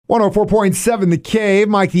104.7 The Cave.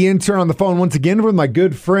 Mike the intern on the phone once again with my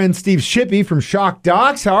good friend Steve Shippey from Shock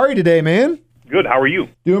Docs. How are you today, man? Good. How are you?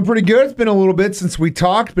 Doing pretty good. It's been a little bit since we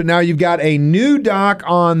talked, but now you've got a new doc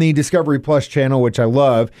on the Discovery Plus channel, which I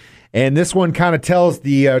love. And this one kind of tells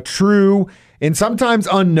the true and sometimes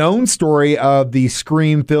unknown story of the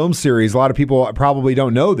Scream film series. A lot of people probably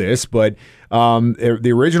don't know this, but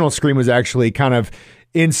the original Scream was actually kind of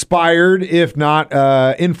inspired, if not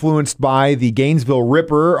influenced by the Gainesville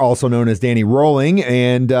Ripper, also known as Danny Rolling.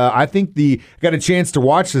 And I think got a chance to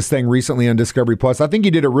watch this thing recently on Discovery Plus. I think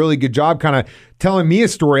you did a really good job kind of telling me a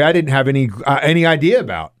story I didn't have any idea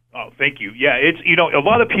about. Oh, thank you. Yeah, it's a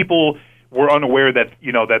lot of people were unaware that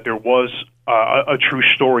that there was a true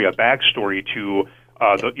story, a backstory to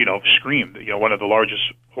Scream, one of the largest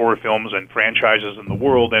horror films and franchises in the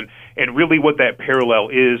world, and really what that parallel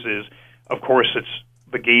is of course it's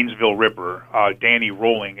the Gainesville Ripper, Danny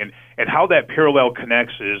Rolling, and how that parallel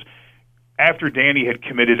connects is after Danny had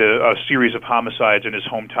committed a series of homicides in his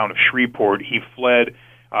hometown of Shreveport, he fled.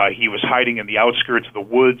 He was hiding in the outskirts of the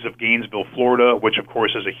woods of Gainesville, Florida, which of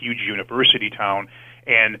course is a huge university town,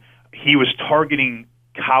 and he was targeting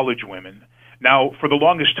college women. Now, for the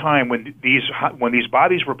longest time, when these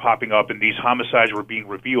bodies were popping up and these homicides were being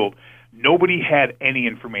revealed, nobody had any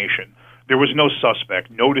information. There was no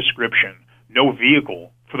suspect, no description, no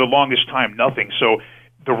vehicle. For the longest time, nothing. So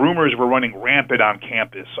the rumors were running rampant on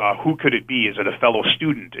campus. Who could it be? Is it a fellow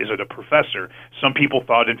student? Is it a professor? Some people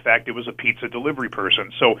thought, in fact, it was a pizza delivery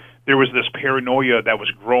person. So there was this paranoia that was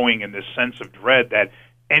growing and this sense of dread that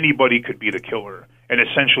anybody could be the killer. And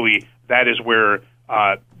essentially, that is where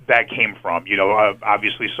that came from.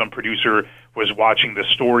 Obviously, some producer was watching the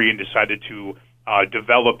story and decided to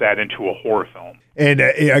develop that into a horror film. And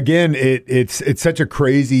again, it's such a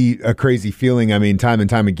crazy feeling. I mean, time and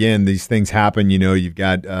time again, these things happen. You've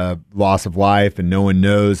got loss of life, and no one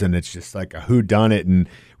knows, and it's just like a whodunit. And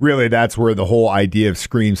really, that's where the whole idea of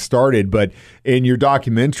Scream started. But in your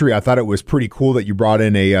documentary, I thought it was pretty cool that you brought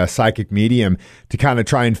in a psychic medium to kind of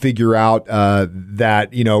try and figure out that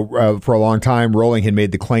for a long time, Rolling had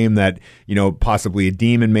made the claim that possibly a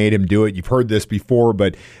demon made him do it. You've heard this before,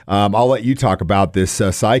 but I'll let you talk about this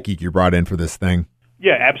psychic you brought in for this thing.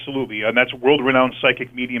 Yeah, absolutely. And that's world-renowned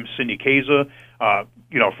psychic medium Cindy Kaza,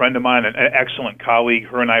 a friend of mine, an excellent colleague.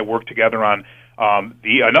 Her and I worked together on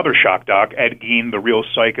another shock doc, Ed Gein, The Real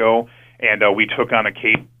Psycho, and we took on a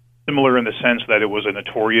case similar in the sense that it was a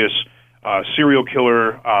notorious serial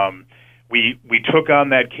killer. We took on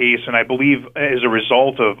that case, and I believe as a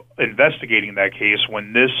result of investigating that case,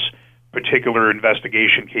 when this particular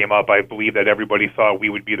investigation came up, I believe that everybody thought we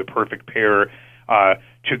would be the perfect pair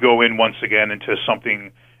to go in once again into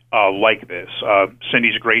something like this.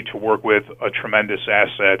 Cindy's great to work with, a tremendous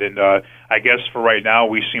asset, and I guess for right now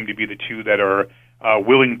we seem to be the two that are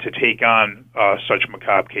willing to take on such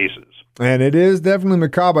macabre cases. And it is definitely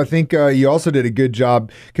macabre. I think you also did a good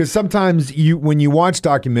job, because sometimes when you watch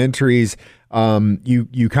documentaries,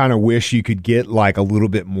 you kind of wish you could get like a little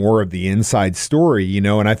bit more of the inside story,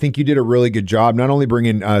 and I think you did a really good job, not only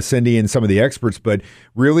bringing Cindy and some of the experts, but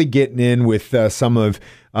really getting in with some of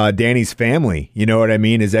Danny's family. You know what I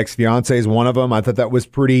mean? His ex-fiance is one of them. I thought that was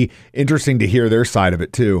pretty interesting to hear their side of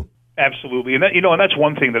it too. Absolutely. And and that's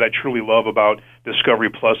one thing that I truly love about Discovery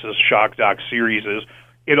Plus's Shock Doc series is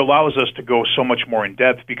it allows us to go so much more in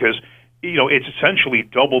depth, because it's essentially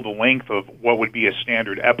double the length of what would be a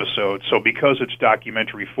standard episode. So because it's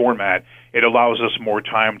documentary format, it allows us more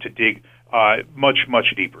time to dig much,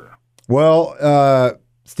 much deeper. Well,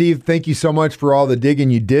 Steve, thank you so much for all the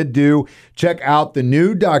digging you did do. Check out the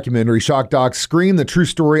new documentary, Shock Doc Scream, the true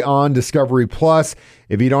story on Discovery Plus.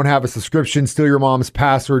 If you don't have a subscription, steal your mom's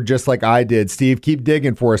password just like I did. Steve, keep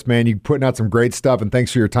digging for us, man. You're putting out some great stuff, and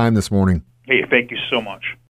thanks for your time this morning. Hey, thank you so much.